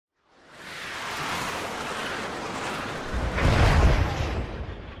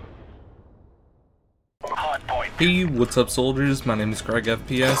Hey, what's up soldiers, my name is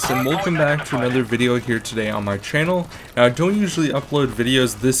GregFPS and welcome back to another video here today on my channel. Now I don't usually upload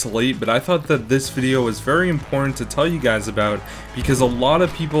videos this late, but I thought that this video was very important to tell you guys about because a lot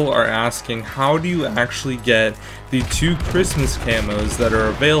of people are asking how do you actually get the 2 Christmas camos that are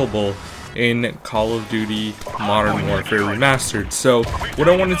available in Call of Duty Modern Warfare Remastered. So what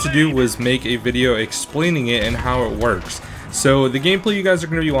I wanted to do was make a video explaining it and how it works. So the gameplay you guys are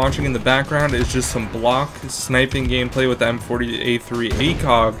going to be watching in the background is just some block sniping gameplay with the M40A3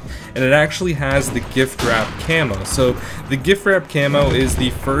 ACOG, and it actually has the gift wrap camo. So the gift wrap camo is the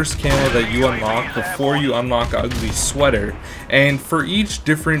first camo that you unlock before you unlock Ugly Sweater, and for each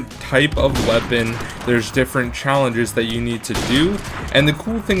different type of weapon there's different challenges that you need to do. And the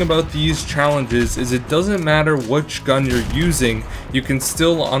cool thing about these challenges is it doesn't matter which gun you're using, you can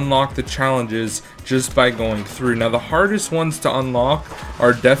still unlock the challenges just by going through. Now the hardest ones to unlock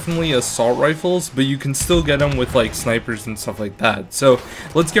are definitely assault rifles, but you can still get them with like snipers and stuff like that. So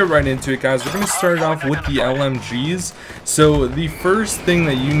let's get right into it, guys. We're going to start off with the LMGs. So the first thing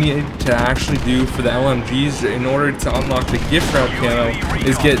that you need to actually do for the LMGs in order to unlock the gift wrap camo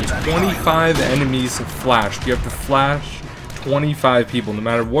is get 25 enemies flashed. You have to flash 25 people. No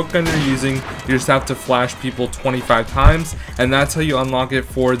matter what gun you're using, you just have to flash people 25 times, and that's how you unlock it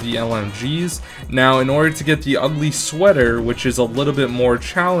for the LMGs. Now in order to get the Ugly Sweater, which is a little bit more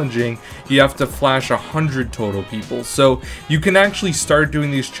challenging, you have to flash 100 total people. So you can actually start doing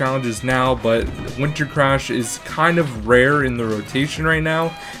these challenges now, but Winter Crash is kind of rare in the rotation right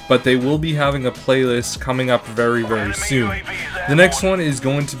now, but they will be having a playlist coming up very soon. The next one is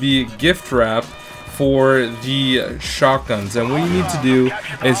going to be gift wrap for the shotguns, and what you need to do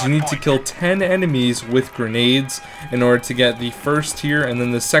is you need to kill 10 enemies with grenades in order to get the first tier, and then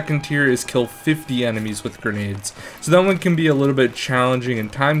the second tier is kill 50 enemies with grenades. So that one can be a little bit challenging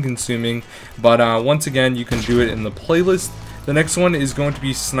and time consuming, but once again you can do it in the playlist. The next one is going to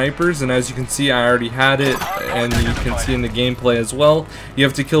be snipers, and as you can see I already had it, and you can see in the gameplay as well, you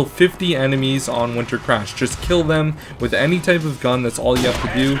have to kill 50 enemies on Winter Crash. Just kill them with any type of gun, that's all you have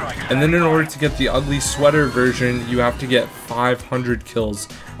to do. And then in order to get the Ugly Sweater version, you have to get 500 kills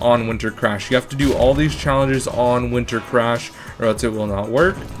on Winter Crash. You have to do all these challenges on Winter Crash or else it will not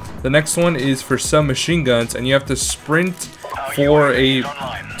work. The next one is for submachine guns, and you have to sprint for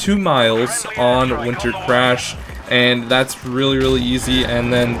 2 miles on Winter Crash, and that's really easy.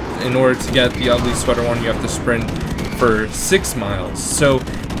 And then in order to get the Ugly Sweater one, you have to sprint for 6 miles. So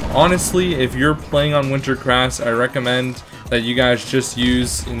honestly, if you're playing on Winter Crash, I recommend that you guys just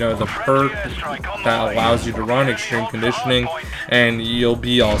use, you know, the perk that allows you to run extreme conditioning, and you'll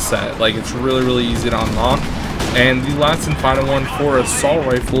be all set. Like, it's really easy to unlock. And the last and final one for assault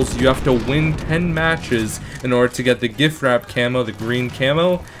rifles, you have to win 10 matches in order to get the gift wrap camo, the green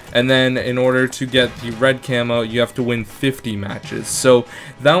camo, and then in order to get the red camo you have to win 50 matches. So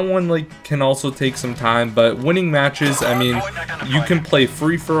that one like can also take some time, but winning matches, I mean, you can play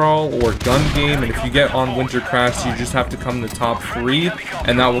free-for-all or gun game, and if you get on Winter Crash you just have to come in the top 3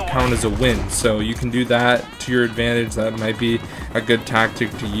 and that will count as a win. So you can do that to your advantage. That might be a good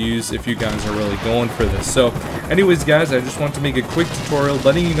tactic to use if you guys are really going for this. So anyways guys, I just want to make a quick tutorial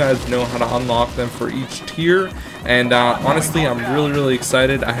letting you guys know how to unlock them for each tier. And honestly, I'm really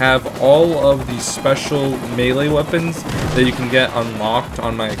excited. I have all of the special melee weapons that you can get unlocked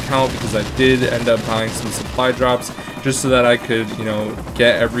on my account because I did end up buying some supply drops just so that I could, you know,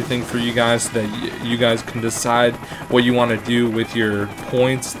 get everything for you guys so that you guys can decide what you want to do with your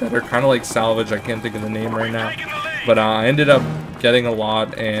points that are kind of like salvage. I can't think of the name right now. But I ended up getting a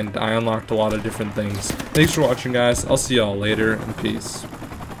lot, and I unlocked a lot of different things. Thanks for watching, guys. I'll see y'all later, and peace.